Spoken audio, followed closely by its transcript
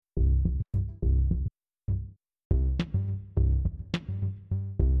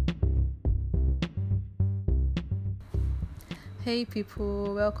Hey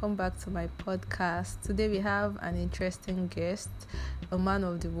people, welcome back to my podcast. Today we have an interesting guest, a man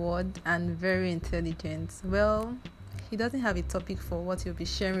of the word and very intelligent. Well, he doesn't have a topic for what he'll be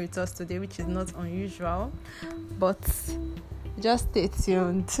sharing with us today, which is not unusual, but just stay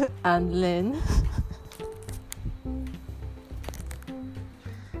tuned and learn.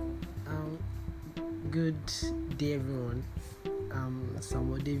 Good day, everyone.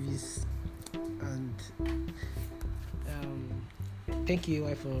 Samuel Davis, and thank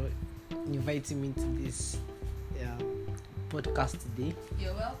you for inviting me to this podcast today.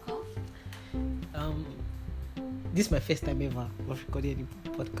 You're welcome. This is my first time ever of recording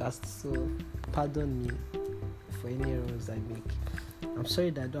any podcast, so pardon me for any errors I make. I'm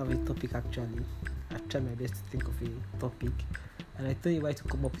sorry that I don't have a topic actually. I tried my best to think of a topic, and I told you why to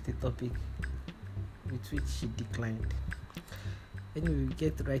come up with a topic, with which she declined. Anyway, we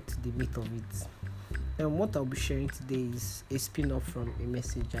get right to the meat of it. What I'll be sharing today is a spin-off from a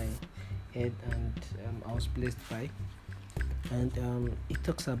message I heard and I was blessed by. And it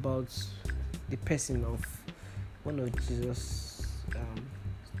talks about the person of one of Jesus'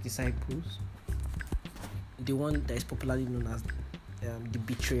 disciples, the one that is popularly known as the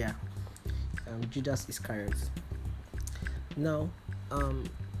betrayer, Judas Iscariot. Now,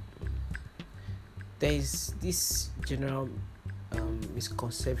 there is this general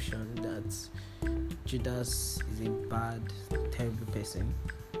misconception that Judas is a bad, terrible person.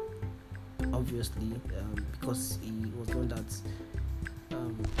 Obviously, because he was the one that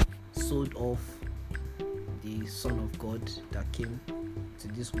sold off the Son of God that came to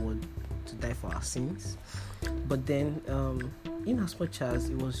this world to die for our sins. But then, in as much as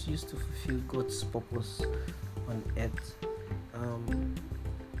it was used to fulfill God's purpose on earth,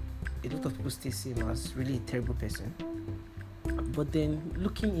 a lot of people still see him as really a terrible person. But then,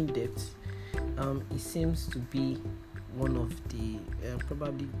 looking in depth, he seems to be one of the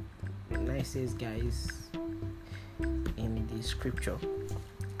probably nicest guys in the scripture,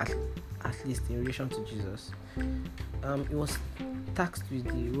 at least in relation to Jesus. He was tasked with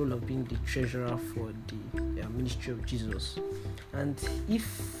the role of being the treasurer for the ministry of Jesus. And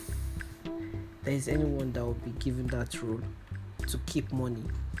if there is anyone that will be given that role to keep money,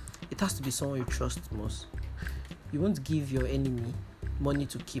 it has to be someone you trust most. You won't give your enemy money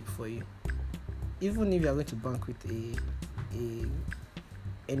to keep for you. Even if you are going to bank with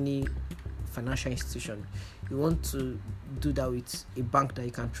any financial institution, you want to do that with a bank that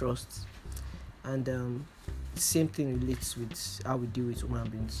you can trust. And same thing relates with how we deal with human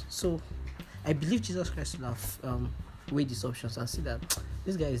beings. So I believe Jesus Christ will have weighed these options and see that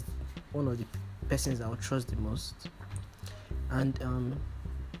this guy is one of the persons I would trust the most. And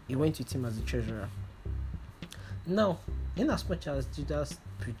he went with him as the treasurer. Now, in as much as Judas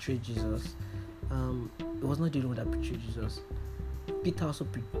betrayed Jesus, it was not the only one that betrayed Jesus. Peter also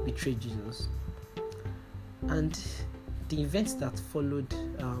betrayed Jesus. And the events that followed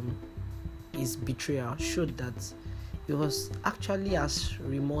his betrayal showed that he was actually as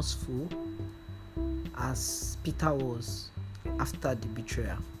remorseful as Peter was after the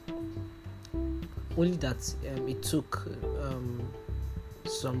betrayal. Only that it took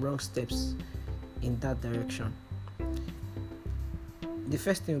some wrong steps in that direction. The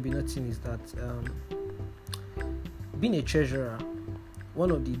first thing we'll be noticing is that being a treasurer,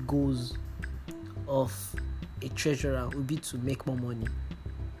 one of the goals of a treasurer will be to make more money.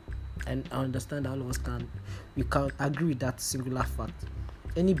 And I understand that all of us can agree with that singular fact.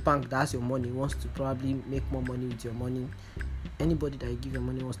 Any bank that has your money wants to probably make more money with your money. Anybody that you give your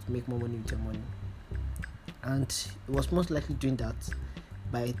money wants to make more money with your money. And it was most likely doing that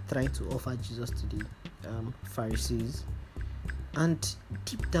by trying to offer Jesus to the Pharisees. And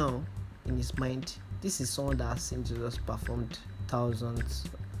deep down in his mind, this is someone that has seen Jesus performed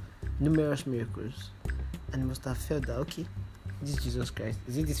numerous miracles, and must have felt that, okay, this is Jesus Christ.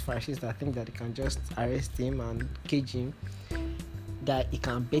 Is it these Pharisees that think that they can just arrest him and cage him, that he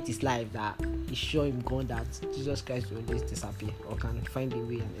can bet his life that he's sure him gone, that Jesus Christ will always disappear or can find a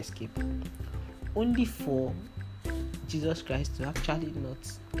way and escape? Only for Jesus Christ to actually not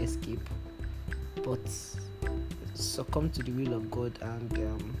escape, but succumb to the will of God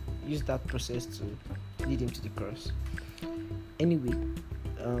and use that process to lead him to the cross. Anyway,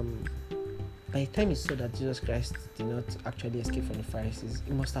 by the time he saw that Jesus Christ did not actually escape from the Pharisees,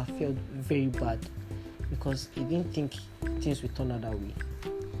 he must have felt very bad, because he didn't think things would turn out that way.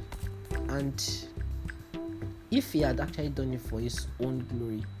 And if he had actually done it for his own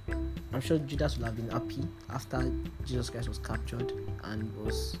glory, I'm sure Judas would have been happy after Jesus Christ was captured and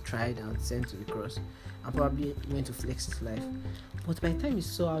was tried and sent to the cross, and probably went to flex his life. But by the time he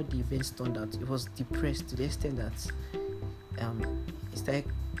saw how the events turned out, he was depressed to the extent that he started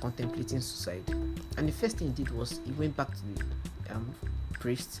contemplating suicide. And the first thing he did was he went back to the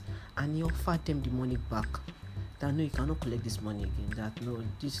priest and he offered them the money back. That no, you cannot collect this money again. That no,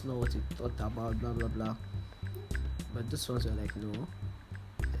 this is not what you thought about, blah blah blah. But those ones were like, no,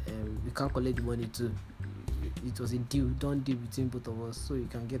 we can't collect the money too. It was a deal, done deal between both of us, so you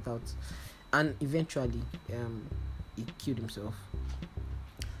can get out. And eventually, he killed himself.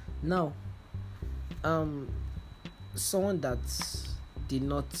 Now, someone that did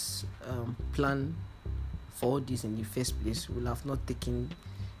not plan for all this in the first place will have not taken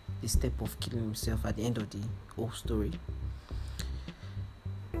the step of killing himself at the end of the whole story.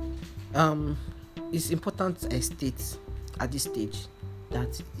 It's important I state at this stage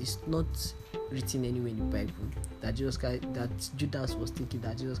that it's not written anywhere in the Bible that Judas was thinking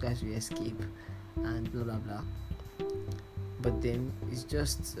that Jesus Christ will escape and blah blah blah. But then it's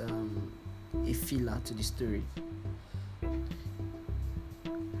just a filler to the story.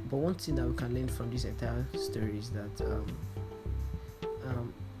 But one thing that we can learn from this entire story is that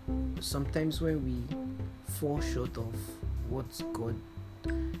sometimes when we fall short of what God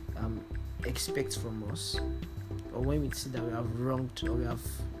expects from us, or when we see that we have wronged or we have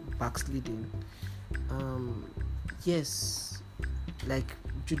backsliding, yes, like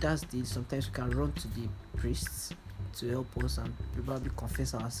Judas did, sometimes we can run to the priests to help us and probably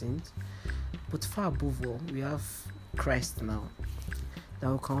confess our sins. But far above all, we have Christ now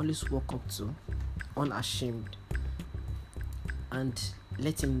that we can always walk up to unashamed and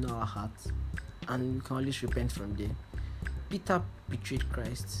let him know our heart, and we can always repent from there. Peter betrayed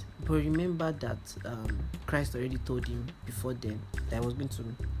Christ, but remember that Christ already told him before then that he was going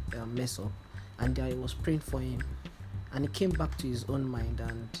to mess up, and that he was praying for him, and he came back to his own mind,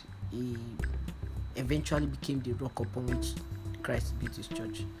 and he eventually became the rock upon which Christ built his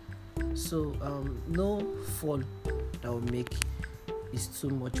church. So no fall that will make is too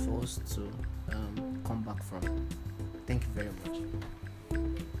much for us to come back from. Thank you very much.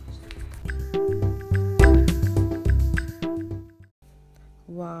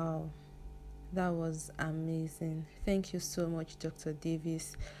 Wow, that was amazing. Thank you so much, Dr.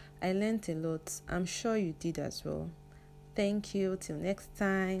 Davis. I learned a lot. I'm sure you did as well. Thank you. Till next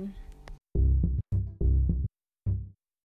time.